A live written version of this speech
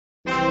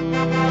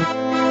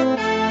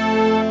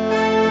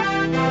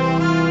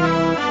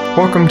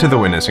Welcome to the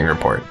Witnessing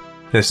Report.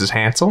 This is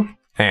Hansel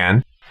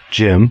and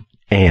Jim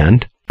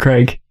and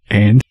Craig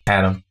and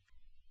Adam.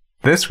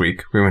 This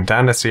week we went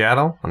down to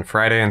Seattle on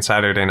Friday and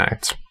Saturday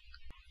nights.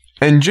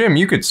 And Jim,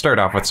 you could start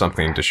off with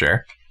something to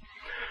share.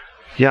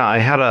 Yeah, I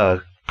had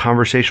a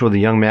conversation with a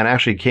young man.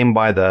 Actually came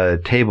by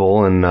the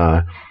table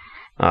and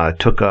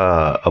took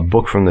a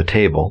book from the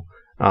table,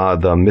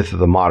 the Myth of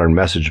the Modern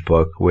Message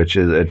book, which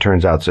is, it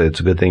turns out it's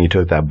a good thing he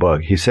took that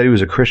book. He said he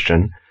was a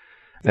Christian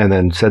and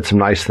then said some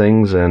nice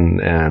things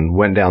and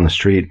went down the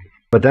street.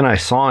 But then I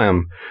saw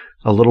him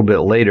a little bit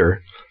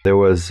later. There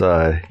was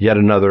yet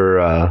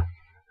another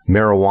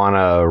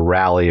marijuana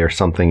rally or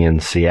something in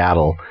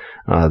Seattle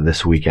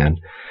this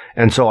weekend.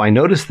 And so I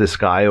noticed this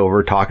guy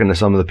over talking to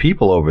some of the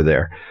people over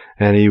there.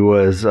 And he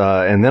was,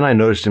 and then I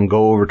noticed him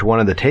go over to one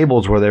of the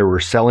tables where they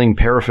were selling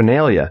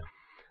paraphernalia.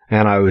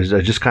 And I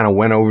just kind of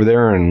went over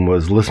there and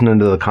was listening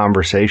to the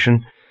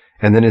conversation.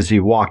 And then as he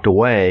walked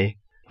away,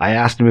 I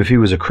asked him if he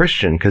was a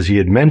Christian because he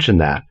had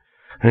mentioned that.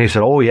 And he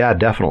said, oh, yeah,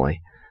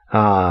 definitely.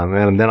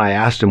 And then I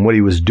asked him what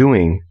he was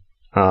doing,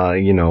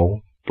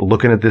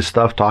 looking at this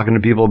stuff, talking to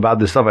people about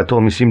this stuff. I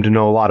told him he seemed to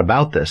know a lot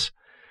about this.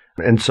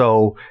 And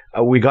so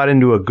we got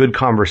into a good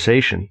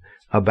conversation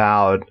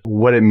about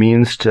what it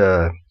means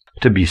to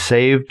be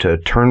saved, to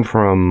turn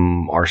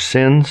from our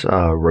sins,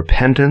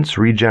 repentance,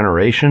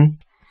 regeneration.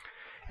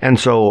 And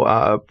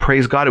so,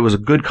 praise God, it was a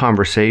good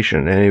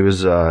conversation, and he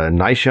was a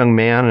nice young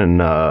man,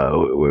 and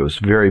it was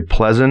very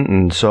pleasant.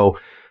 And so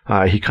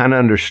he kind of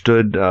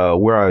understood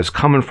where I was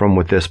coming from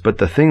with this. But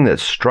the thing that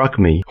struck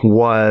me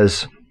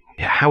was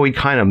how he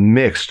kind of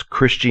mixed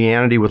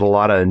Christianity with a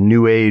lot of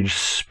New Age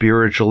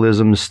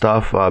spiritualism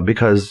stuff,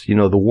 because,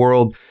 the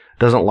world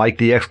doesn't like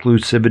the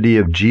exclusivity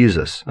of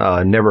Jesus,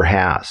 never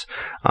has.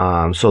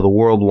 So the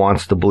world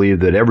wants to believe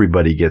that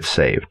everybody gets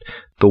saved.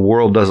 The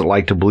world doesn't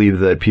like to believe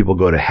that people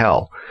go to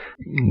hell.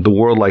 The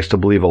world likes to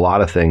believe a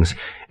lot of things.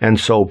 And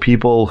so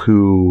people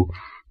who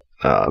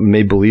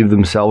may believe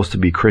themselves to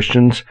be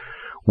Christians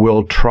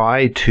will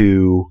try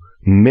to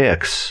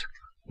mix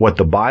what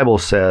the Bible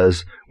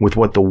says with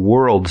what the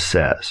world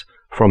says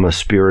from a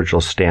spiritual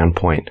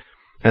standpoint.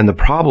 And the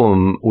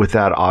problem with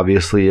that,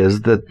 obviously,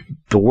 is that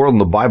the world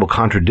and the Bible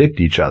contradict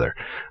each other.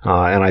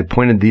 And I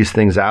pointed these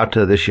things out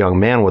to this young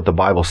man, what the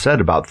Bible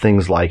said about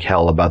things like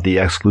hell, about the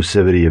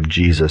exclusivity of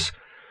Jesus.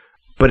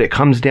 But it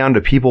comes down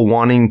to people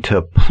wanting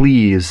to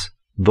please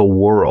the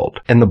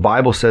world. And the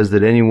Bible says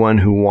that anyone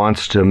who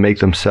wants to make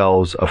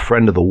themselves a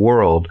friend of the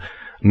world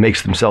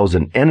makes themselves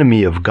an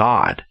enemy of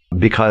God,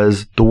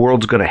 because the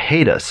world's going to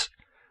hate us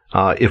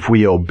if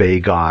we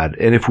obey God.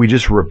 And if we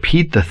just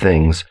repeat the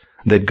things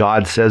that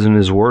God says in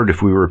His Word,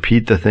 if we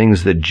repeat the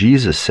things that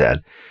Jesus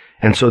said.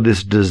 And so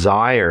this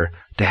desire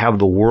to have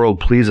the world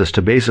please us,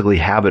 to basically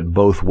have it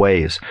both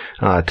ways,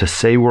 to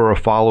say we're a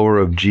follower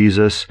of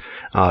Jesus,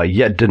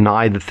 yet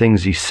deny the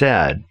things He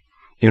said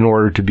in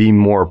order to be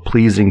more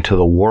pleasing to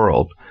the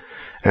world.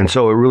 And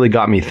so it really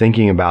got me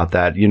thinking about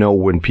that.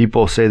 When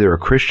people say they're a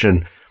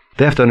Christian,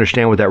 they have to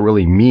understand what that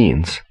really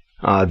means.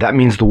 That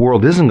means the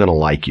world isn't going to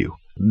like you.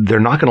 They're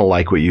not going to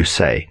like what you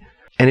say.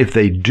 And if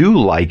they do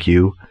like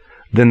you,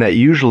 then that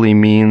usually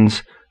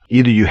means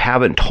either you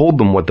haven't told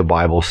them what the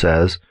Bible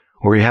says,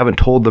 or you haven't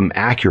told them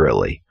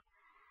accurately.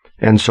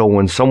 And so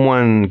when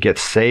someone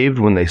gets saved,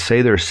 when they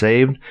say they're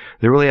saved,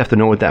 they really have to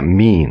know what that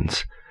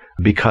means,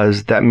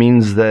 because that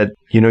means that,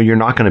 you're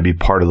not going to be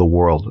part of the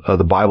world.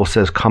 The Bible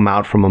says, come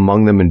out from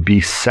among them and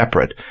be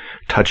separate,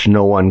 touch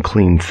no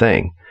unclean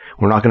thing.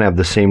 We're not going to have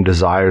the same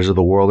desires of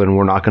the world, and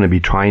we're not going to be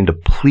trying to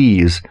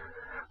please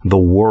the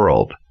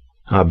world,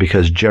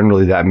 because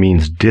generally that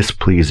means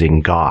displeasing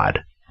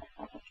God.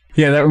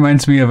 Yeah, that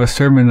reminds me of a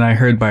sermon I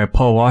heard by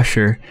Paul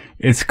Washer.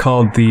 It's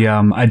called The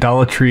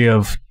Idolatry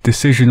of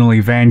Decisional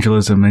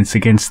Evangelism. It's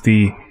against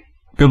the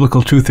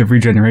biblical truth of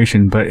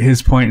regeneration. But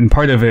his point, and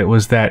part of it,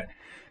 was that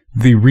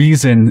the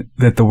reason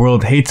that the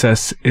world hates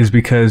us is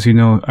because,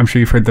 I'm sure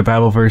you've heard the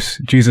Bible verse,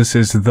 Jesus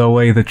is the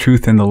way, the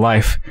truth, and the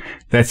life.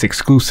 That's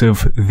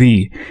exclusive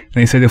the.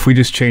 And he said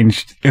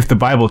if the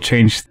Bible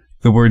changed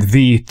the word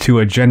the to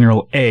a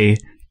general a,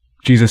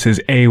 Jesus is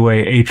a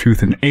way, a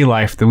truth, and a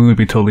life, then we would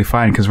be totally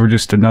fine, because we're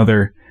just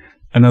another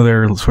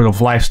sort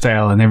of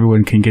lifestyle, and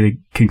everyone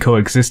can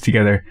coexist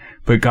together.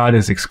 But God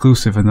is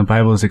exclusive, and the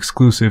Bible is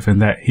exclusive, and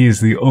that He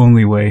is the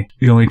only way,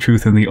 the only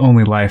truth, and the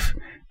only life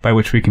by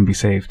which we can be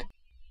saved.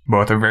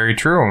 Both are very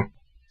true.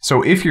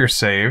 So if you're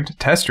saved,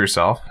 test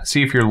yourself.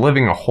 See if you're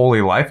living a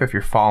holy life, if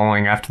you're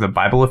following after the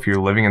Bible, if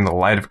you're living in the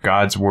light of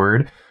God's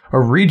Word, a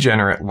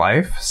regenerate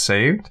life,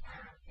 saved.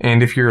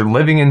 And if you're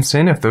living in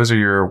sin, if those are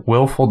your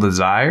willful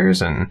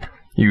desires, and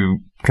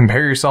you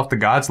compare yourself to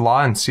God's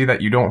law and see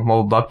that you don't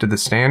hold up to the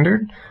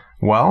standard,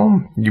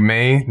 well, you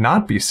may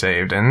not be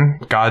saved.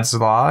 And God's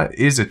law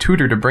is a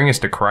tutor to bring us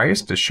to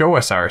Christ, to show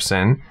us our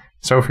sin.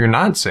 So if you're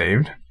not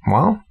saved,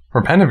 well,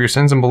 repent of your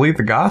sins and believe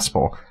the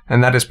gospel.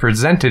 And that is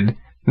presented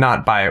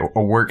not by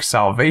a work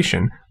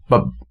salvation,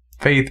 but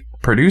faith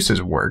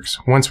produces works.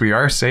 Once we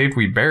are saved,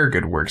 we bear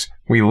good works.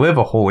 We live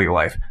a holy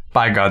life.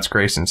 by God's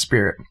grace and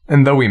Spirit.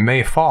 And though we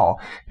may fall,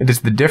 it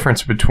is the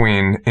difference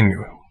between,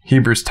 in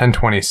Hebrews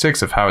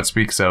 10:26 of how it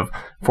speaks of,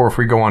 for if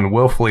we go on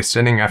willfully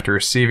sinning after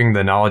receiving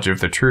the knowledge of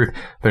the truth,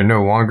 there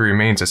no longer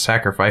remains a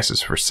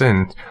sacrifices for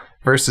sin,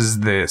 versus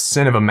the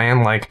sin of a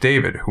man like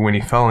David, who when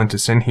he fell into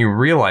sin, he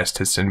realized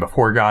his sin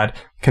before God,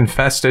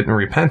 confessed it, and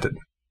repented.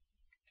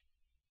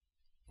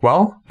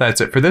 Well, that's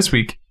it for this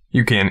week.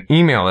 You can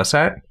email us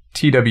at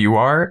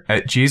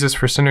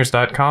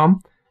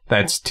twr@jesusforsinners.com.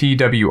 That's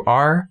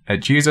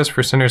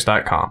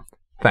twr@jesusforsinners.com.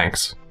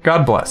 Thanks.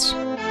 God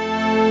bless.